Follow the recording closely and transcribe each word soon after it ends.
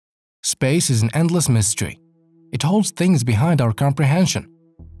Space is an endless mystery. It holds things behind our comprehension.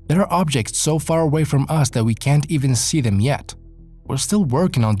 There are objects so far away from us that we can't even see them yet. We're still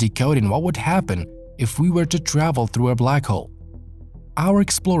working on decoding what would happen if we were to travel through a black hole. Our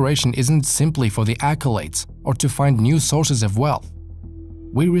exploration isn't simply for the accolades or to find new sources of wealth.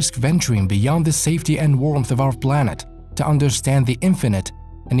 We risk venturing beyond the safety and warmth of our planet to understand the infinite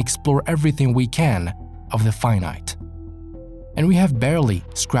and explore everything we can of the finite. And we have barely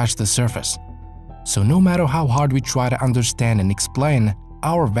scratched the surface. So no matter how hard we try to understand and explain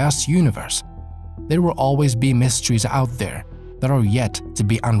our vast universe, there will always be mysteries out there that are yet to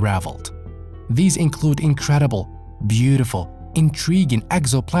be unraveled. These include incredible, beautiful, intriguing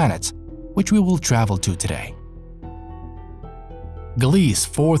exoplanets, which we will travel to today. Gliese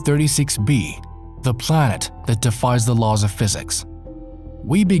 436b, the planet that defies the laws of physics.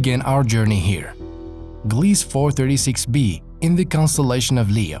 We begin our journey here. Gliese 436b in the constellation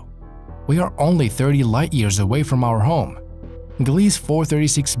of Leo. We are only 30 light-years away from our home. Gliese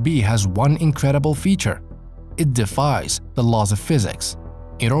 436b has one incredible feature. It defies the laws of physics.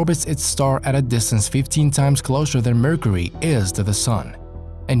 It orbits its star at a distance 15 times closer than Mercury is to the Sun,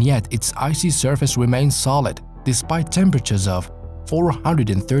 and yet its icy surface remains solid despite temperatures of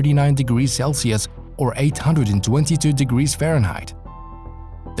 439 degrees Celsius or 822 degrees Fahrenheit.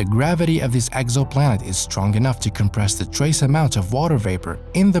 The gravity of this exoplanet is strong enough to compress the trace amount of water vapor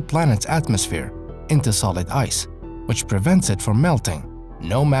in the planet's atmosphere into solid ice, which prevents it from melting,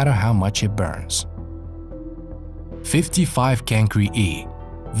 no matter how much it burns. 55 Cancri E,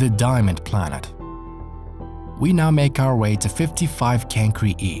 the Diamond Planet. We now make our way to 55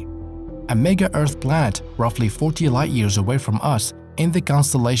 Cancri E, a mega-Earth planet roughly 40 light-years away from us in the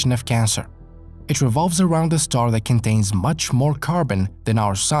constellation of Cancer. It revolves around a star that contains much more carbon than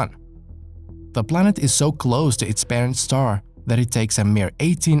our Sun. The planet is so close to its parent star that it takes a mere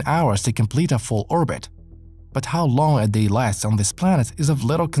 18 hours to complete a full orbit. But how long a day lasts on this planet is of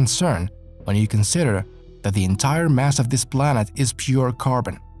little concern when you consider that the entire mass of this planet is pure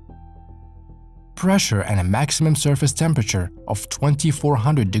carbon. Pressure and a maximum surface temperature of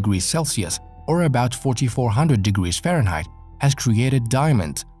 2400 degrees Celsius or about 4400 degrees Fahrenheit has created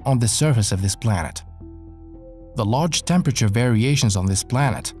diamonds on the surface of this planet. The large temperature variations on this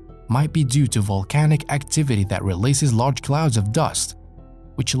planet might be due to volcanic activity that releases large clouds of dust,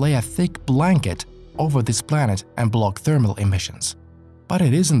 which lay a thick blanket over this planet and block thermal emissions. But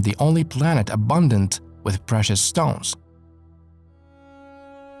it isn't the only planet abundant with precious stones.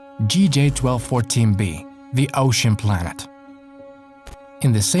 GJ1214b, the Ocean Planet.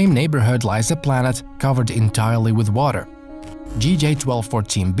 In the same neighborhood lies a planet covered entirely with water.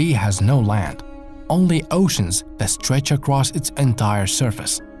 GJ1214b has no land, only oceans that stretch across its entire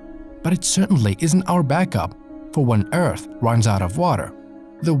surface. But it certainly isn't our backup, for when Earth runs out of water,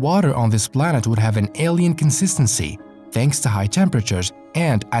 the water on this planet would have an alien consistency thanks to high temperatures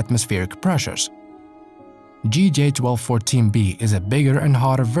and atmospheric pressures. GJ1214b is a bigger and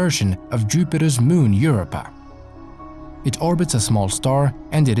hotter version of Jupiter's moon Europa. It orbits a small star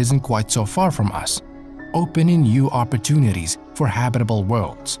and it isn't quite so far from us, opening new opportunities for habitable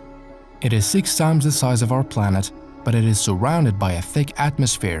worlds. It is 6 times the size of our planet, but it is surrounded by a thick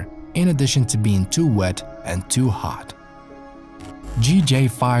atmosphere in addition to being too wet and too hot.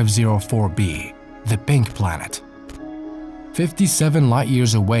 GJ504b, the Pink Planet. 57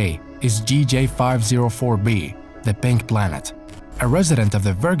 light-years away is GJ504b, the Pink Planet, a resident of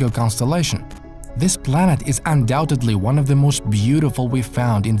the Virgo constellation. This planet is undoubtedly one of the most beautiful we've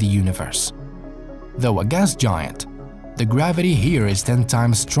found in the universe. Though a gas giant, the gravity here is 10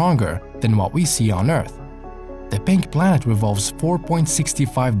 times stronger than what we see on Earth. The Pink Planet revolves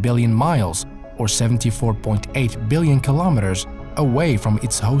 4.65 billion miles or 74.8 billion kilometers away from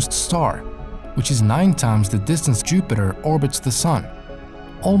its host star, which is 9 times the distance Jupiter orbits the Sun.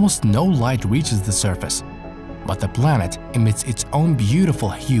 Almost no light reaches the surface, but the planet emits its own beautiful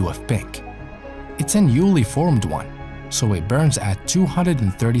hue of pink. It's a newly formed one, so it burns at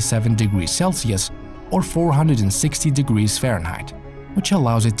 237 degrees Celsius or 460 degrees Fahrenheit, which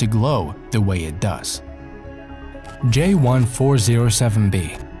allows it to glow the way it does.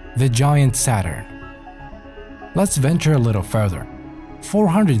 J1407b, the Giant Saturn. Let's venture a little further.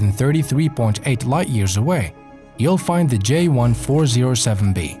 433.8 light-years away, you'll find the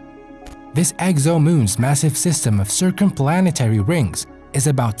J1407b. This exomoon's massive system of circumplanetary rings is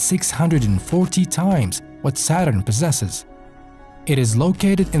about 640 times what Saturn possesses. It is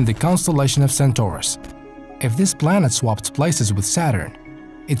located in the constellation of Centaurus. If this planet swapped places with Saturn,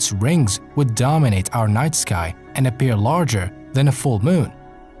 its rings would dominate our night sky and appear larger than a full moon.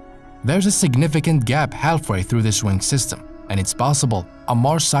 There's a significant gap halfway through this ring system, and it's possible a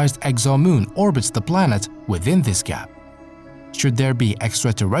Mars-sized exomoon orbits the planet within this gap. Should there be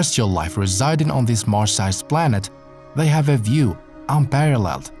extraterrestrial life residing on this Mars-sized planet, they have a view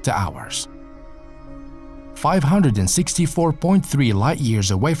unparalleled to ours. 564.3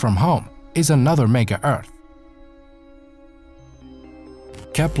 light-years away from home is another mega-Earth.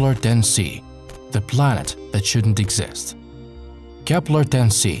 Kepler-10c, the planet that shouldn't exist.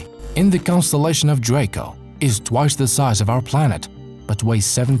 Kepler-10c, in the constellation of Draco, is twice the size of our planet, but weighs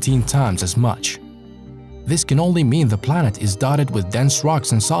 17 times as much. This can only mean the planet is dotted with dense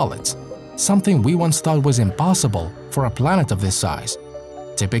rocks and solids, something we once thought was impossible for a planet of this size.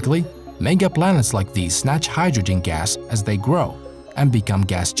 Typically, mega-planets like these snatch hydrogen gas as they grow and become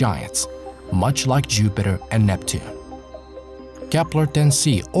gas giants, much like Jupiter and Neptune.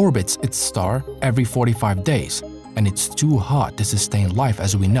 Kepler-10c orbits its star every 45 days, and it's too hot to sustain life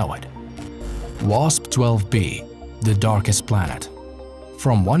as we know it. WASP-12b, the darkest planet.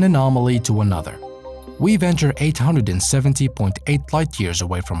 From one anomaly to another, we venture 870.8 light-years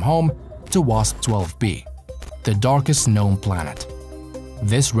away from home to WASP-12b, the darkest known planet.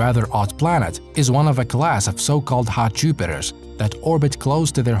 This rather odd planet is one of a class of so-called hot Jupiters that orbit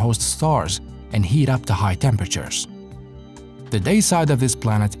close to their host stars and heat up to high temperatures. The day side of this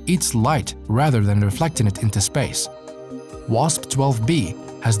planet eats light rather than reflecting it into space.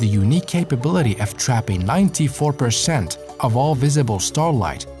 WASP-12b has the unique capability of trapping 94% of all visible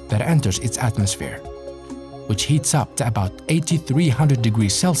starlight that enters its atmosphere, which heats up to about 8,300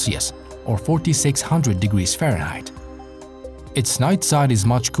 degrees Celsius or 4,600 degrees Fahrenheit. Its night side is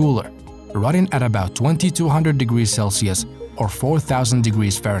much cooler, running at about 2,200 degrees Celsius or 4,000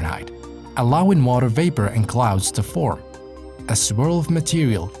 degrees Fahrenheit, allowing water vapor and clouds to form. A swirl of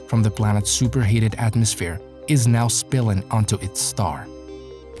material from the planet's superheated atmosphere is now spilling onto its star.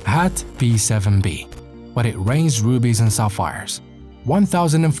 Hat P7b, but it rains rubies and sapphires.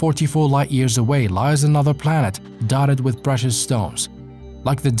 1,044 light-years away lies another planet dotted with precious stones,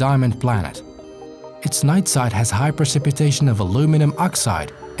 like the Diamond Planet. Its night side has high precipitation of aluminum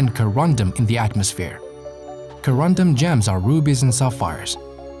oxide and corundum in the atmosphere. Corundum gems are rubies and sapphires,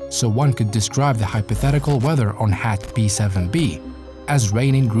 so one could describe the hypothetical weather on Hat P7b as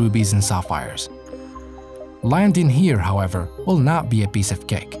raining rubies and sapphires. Landing here, however, will not be a piece of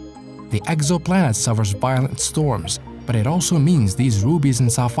cake. The exoplanet suffers violent storms, but it also means these rubies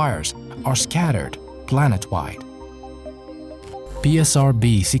and sapphires are scattered planet-wide.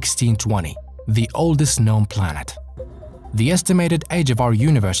 PSRB 1620, the oldest known planet. The estimated age of our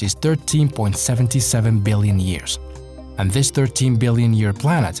universe is 13.77 billion years. And this 13 billion-year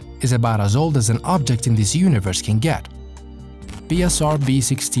planet is about as old as an object in this universe can get. PSRB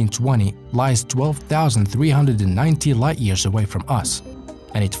 1620 lies 12,390 light-years away from us,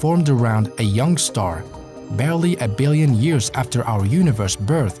 and it formed around a young star barely a billion years after our universe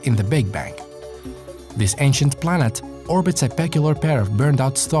birth in the Big Bang. This ancient planet orbits a peculiar pair of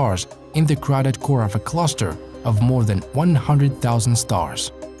burned-out stars in the crowded core of a cluster of more than 100,000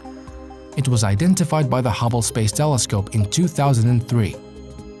 stars. It was identified by the Hubble Space Telescope in 2003,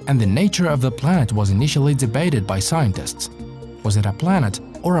 and the nature of the planet was initially debated by scientists. Was it a planet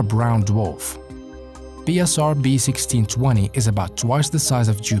or a brown dwarf? PSRB 1620 is about twice the size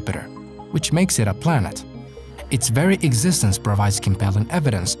of Jupiter, which makes it a planet. Its very existence provides compelling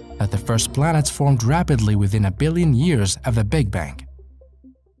evidence that the first planets formed rapidly within a billion years of the Big Bang.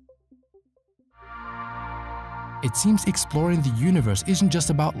 It seems exploring the universe isn't just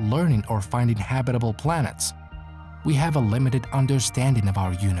about learning or finding habitable planets. We have a limited understanding of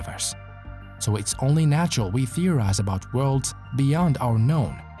our universe, so it's only natural we theorize about worlds beyond our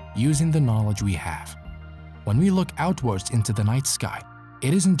known using the knowledge we have. When we look outwards into the night sky,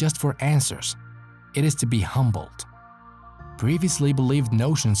 it isn't just for answers, it is to be humbled. Previously believed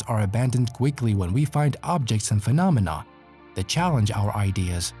notions are abandoned quickly when we find objects and phenomena that challenge our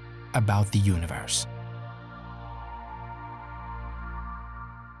ideas about the universe.